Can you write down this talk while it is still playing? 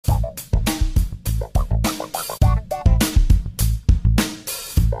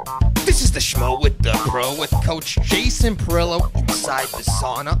the Schmo with the Pro with Coach Jason Parillo inside the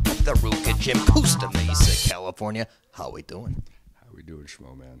sauna at the RVCA Gym, Costa Mesa, California. How we doing? How we doing,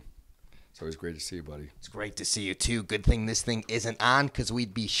 Schmo, man? It's always great to see you, buddy. It's great to see you, too. Good thing this thing isn't on because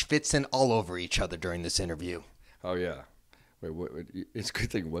we'd be schwitzing all over each other during this interview. Oh, yeah. Wait, what, it's a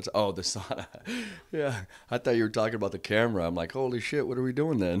good thing. The sauna. Yeah, I thought you were talking about the camera. I'm like, holy shit, what are we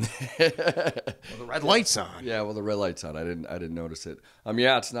doing then? Well, the red light's on. Yeah, well, the red light's on. I didn't notice it.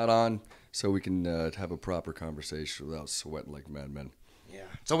 Yeah, it's not on, so we can have a proper conversation without sweating like madmen. Yeah,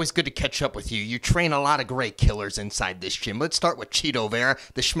 it's always good to catch up with you. You train a lot of great killers inside this gym. Let's start with Chito Vera.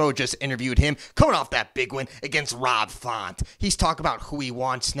 The Schmo just interviewed him, coming off that big win against Rob Font. He's talking about who he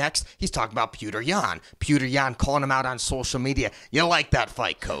wants next. He's talking about Petr Yan. Petr Yan calling him out on social media. You like that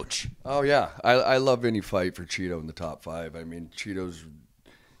fight, Coach? Oh, yeah. I love any fight for Chito in the top five. I mean, Chito's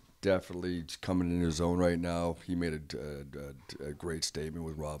definitely coming in his own right now. He made a great statement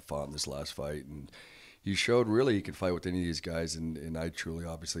with Rob Font in this last fight, and he showed really he can fight with any of these guys, and I truly,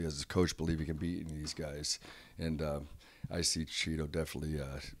 obviously, as his coach, believe he can beat any of these guys. And I see Chito definitely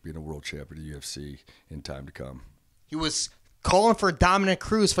being a world champion of the UFC in time to come. He was calling for Dominic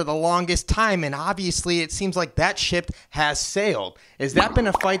Cruz for the longest time, and obviously it seems like that ship has sailed. Has that been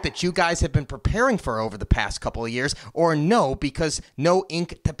a fight that you guys have been preparing for over the past couple of years, or no, because no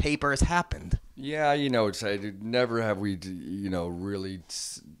ink to paper has happened? Yeah, never have we, really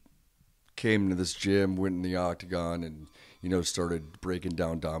came to this gym, went in the octagon, and started breaking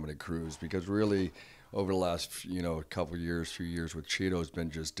down Dominic Cruz, because really over the last few years with Chito has been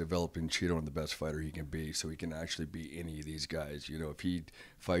just developing Chito into the best fighter he can be, so he can actually beat any of these guys. If he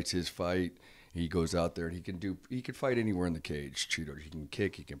fights his fight, he goes out there and he can fight anywhere in the cage. Chito, he can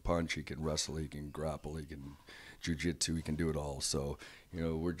kick, he can punch, he can wrestle, he can grapple, he can jiu-jitsu, he can do it all. So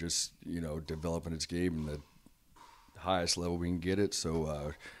we're just developing his game in the highest level we can get it,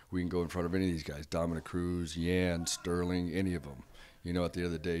 so we can go in front of any of these guys, Dominic Cruz, Yan, Sterling, any of them. At the end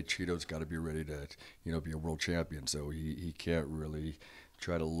of the day, Chito's got to be ready to, be a world champion, so he can't really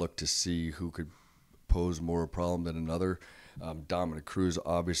try to look to see who could pose more a problem than another. Dominic Cruz,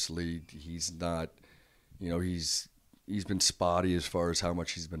 obviously, he's not, he's been spotty as far as how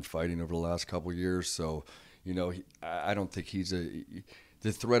much he's been fighting over the last couple of years, so, I don't think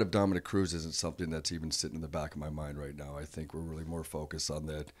the threat of Dominic Cruz isn't something that's even sitting in the back of my mind right now. I think we're really more focused on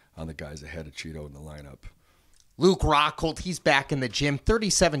the guys ahead of Chito in the lineup. Luke Rockhold, he's back in the gym,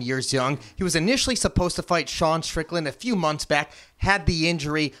 37 years young. He was initially supposed to fight Sean Strickland a few months back, had the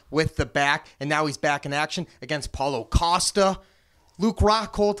injury with the back, and now he's back in action against Paulo Costa. Luke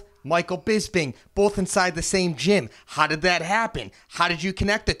Rockhold, Michael Bisping, both inside the same gym. How did that happen? How did you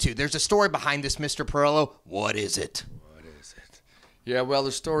connect the two? There's a story behind this, Mr. Parillo. What is it? Yeah, well,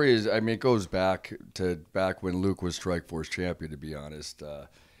 the story is, it goes back when Luke was Strikeforce champion, to be honest.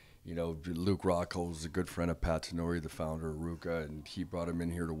 Luke Rockhold was a good friend of Pat Tenori, the founder of RVCA, and he brought him in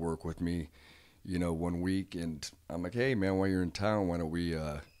here to work with me, 1 week. And I'm like, hey, man, while you're in town, why don't we,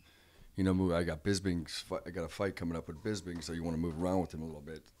 move? I got a fight coming up with Bisping, so you want to move around with him a little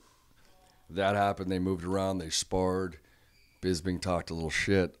bit. That happened. They moved around. They sparred. Bisping talked a little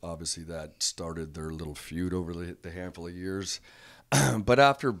shit. Obviously, that started their little feud over the handful of years. But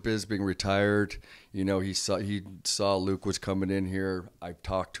after Bisping retired, he saw Luke was coming in here. I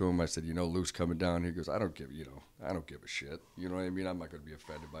talked to him. I said, Luke's coming down. He goes, I don't give a shit. You know what I mean? I'm not going to be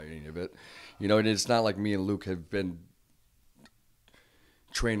offended by any of it. And it's not like me and Luke have been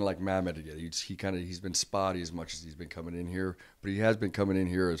training like madmen together. He's been spotty as much as he's been coming in here, but he has been coming in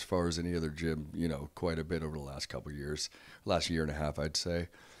here as far as any other gym, quite a bit over the last couple of years, last year and a half, I'd say.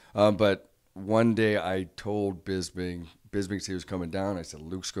 But one day I told Bisping said he was coming down. I said,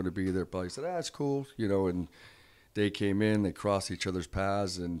 Luke's going to be there. Probably said, that's cool, and they came in, they crossed each other's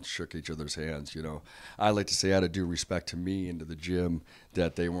paths and shook each other's hands, I like to say out of due respect to me and to the gym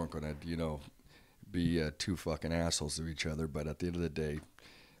that they weren't going to, be two fucking assholes to each other. But at the end of the day,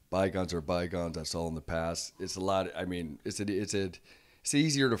 bygones are bygones. That's all in the past. It's a lot. It's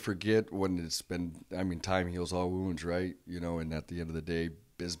easier to forget when it's been, time heals all wounds, right? And at the end of the day,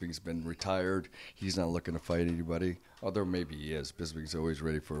 Bisping's been retired. He's not looking to fight anybody. Although maybe he is. Bisping's always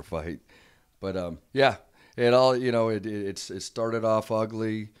ready for a fight. But yeah, it all it started off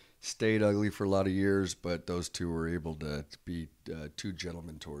ugly, stayed ugly for a lot of years. But those two were able to be two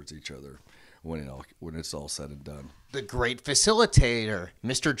gentlemen towards each other when it's all said and done. The great facilitator,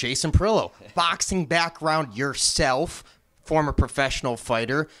 Mr. Jason Parillo, boxing background yourself. Former professional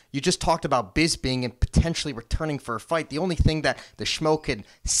fighter. You just talked about Bisping and potentially returning for a fight. The only thing that the Schmo could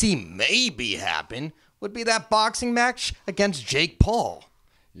see maybe happen would be that boxing match against Jake Paul.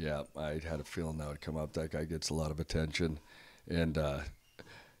 Yeah, I had a feeling that would come up. That guy gets a lot of attention. And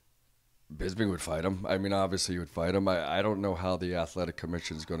Bisping would fight him. I mean, obviously he would fight him. I don't know how the athletic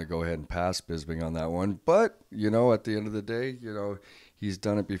commission is going to go ahead and pass Bisping on that one. But, at the end of the day, he's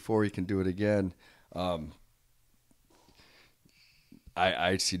done it before. He can do it again.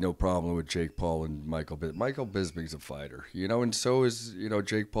 I see no problem with Jake Paul and Michael Bisping. Michael Bisping's a fighter, and so is,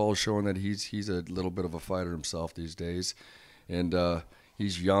 Jake Paul showing that he's a little bit of a fighter himself these days. And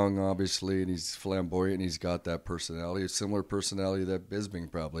he's young, obviously, and he's flamboyant, and he's got that personality, a similar personality that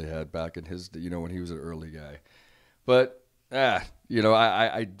Bisping probably had back in his, when he was an early guy. But I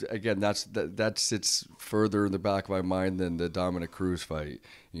again, that sits further in the back of my mind than the Dominic Cruz fight.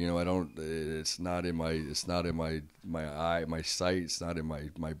 It's not in my sight. It's not in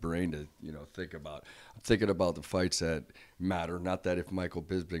my brain to, think about. I'm thinking about the fights that matter. Not that if Michael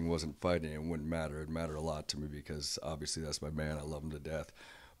Bisping wasn't fighting, it wouldn't matter. It'd matter a lot to me because obviously that's my man. I love him to death.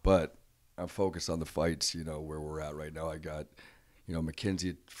 But I'm focused on the fights, where we're at right now. I got,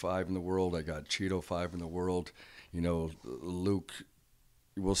 Mackenzie 5 in the world. I got Chito 5 in the world. Luke,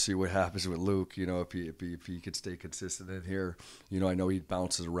 we'll see what happens with Luke, if he could stay consistent in here. I know he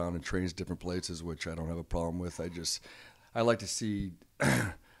bounces around and trains different places, which I don't have a problem with. I like to see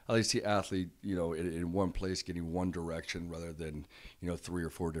athlete, in one place getting one direction rather than, 3 or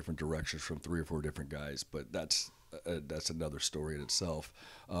 4 different directions from 3 or 4 different guys. But that's another story in itself.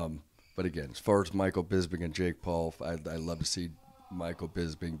 But again, as far as Michael Bisping and Jake Paul, I love to see Michael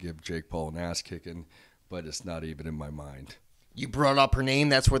Bisping give Jake Paul an ass kicking, but it's not even in my mind. You brought up her name.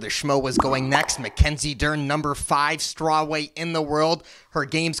 That's where the Schmo was going next. Mackenzie Dern, number 5 strawweight in the world. Her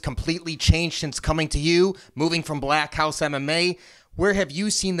game's completely changed since coming to you, moving from Black House MMA. Where have you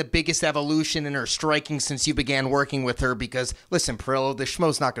seen the biggest evolution in her striking since you began working with her? Because, listen, Parillo, the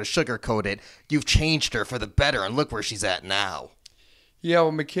Schmo's not going to sugarcoat it. You've changed her for the better, and look where she's at now. Yeah,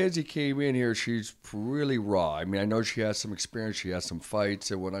 when Mackenzie came in here, she's really raw. I mean, I know she has some experience. She has some fights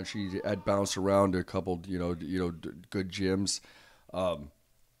and whatnot. She had bounced around to a couple, good gyms.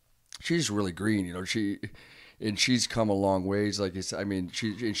 She's really green, she's come a long ways. Like I said, I mean,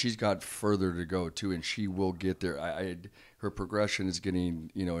 she's got further to go too, and she will get there. Her progression is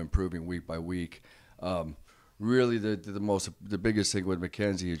getting, improving week by week. Really, the biggest thing with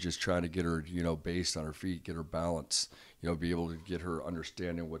Mackenzie is just trying to get her, based on her feet, get her balance, be able to get her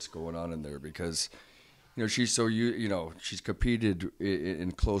understanding what's going on in there because, she's so she's competed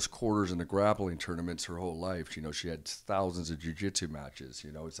in close quarters in the grappling tournaments her whole life. She had thousands of jiu-jitsu matches.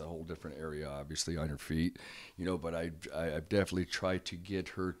 It's a whole different area, obviously, on her feet. But I've definitely tried to get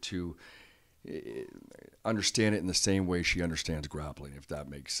her to understand it in the same way she understands grappling, if that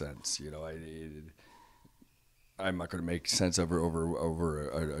makes sense. I'm not going to make sense of her over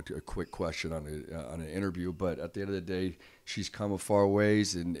a quick question on an interview, but at the end of the day, she's come a far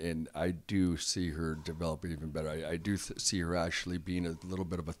ways, and I do see her developing even better. I do see her actually being a little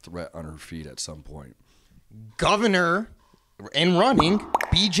bit of a threat on her feet at some point. Governor in running,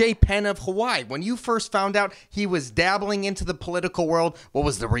 BJ Penn of Hawaii. When you first found out he was dabbling into the political world, what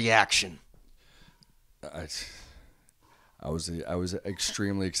was the reaction? I was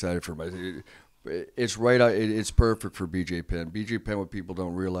extremely excited for my. It's right. It's perfect for BJ Penn. BJ Penn, what people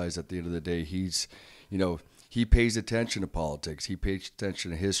don't realize at the end of the day, he's, he pays attention to politics. He pays attention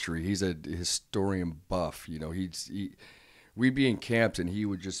to history. He's a historian buff. We'd be in camps and he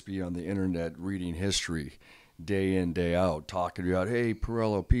would just be on the internet reading history day in, day out, talking about, hey,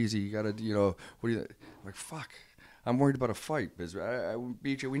 Parillo, Peasy, you got to, what do you, I'm like, fuck. I'm worried about a fight.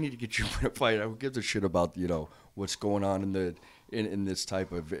 BJ, we need to get you in a fight. I don't give a shit about, what's going on in this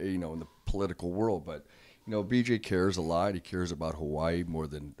type of, in the political world. But, BJ cares a lot. He cares about Hawaii more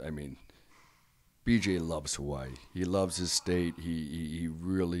than, BJ loves Hawaii. He loves his state. He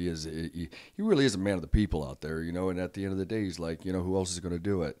really is. He really is a man of the people out there, and at the end of the day, he's like, who else is going to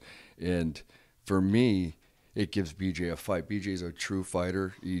do it? And for me, it gives BJ a fight. BJ's a true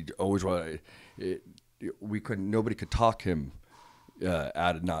fighter. He always wanted it. Nobody could talk him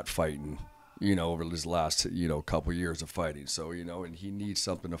out of not fighting, over his last, couple years of fighting. So, and he needs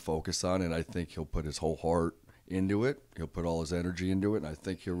something to focus on, and I think he'll put his whole heart into it. He'll put all his energy into it, and I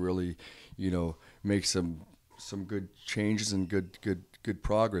think he'll really, make some good changes and good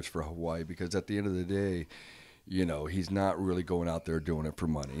progress for Hawaii, because at the end of the day, he's not really going out there doing it for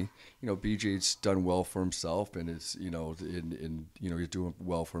money. BJ's done well for himself, and it's, he's doing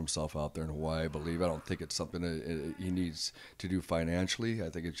well for himself out there in Hawaii, I believe. I don't think it's something that he needs to do financially. I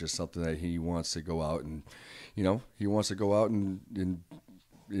think it's just something that he wants to go out and, and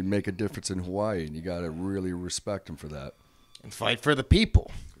make a difference in Hawaii, and you got to really respect him for that. And fight for the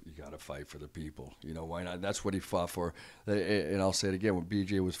people. You got to fight for the people. Why not? That's what he fought for. And I'll say it again. When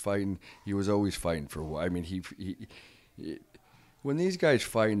BJ was fighting, he was always fighting for Hawaii. when these guys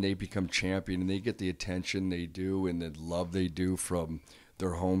fight and they become champion and they get the attention they do and the love they do from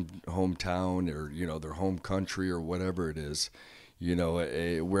their hometown or, you know, their home country or whatever it is, you know,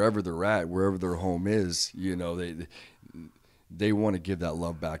 wherever they're at, wherever their home is, you know, they want to give that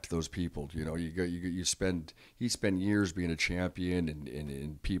love back to those people. You know, he spent years being a champion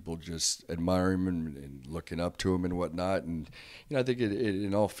and people just admire him and looking up to him and whatnot. And, you know, I think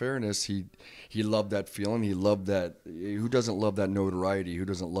in all fairness, he loved that feeling. He loved that. Who doesn't love that notoriety? Who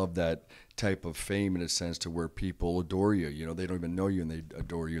doesn't love that type of fame in a sense to where people adore you? You know, they don't even know you and they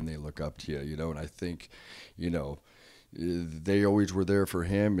adore you and they look up to you, you know. And I think, you know, they always were there for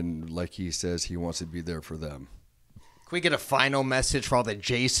him. And like he says, he wants to be there for them. Can we get a final message for all the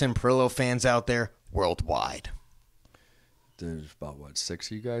Jason Parillo fans out there worldwide? There's about, 6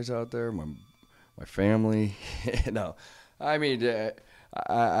 of you guys out there? My family? No. I mean,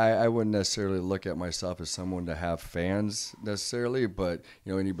 I wouldn't necessarily look at myself as someone to have fans necessarily, but,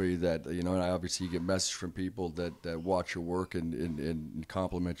 you know, anybody that, you know, and I obviously get messages from people that watch your work and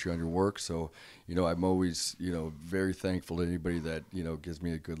compliment you on your work. So, you know, I'm always, you know, very thankful to anybody that, you know, gives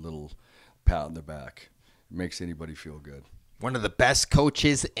me a good little pat on the back. Makes anybody feel good. One of the best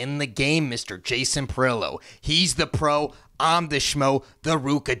coaches in the game, Mr. Jason Parillo. He's the pro. I'm the Schmo, the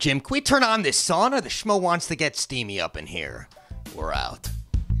RVCA Gym. Can we turn on this sauna? The Schmo wants to get steamy up in here. We're out.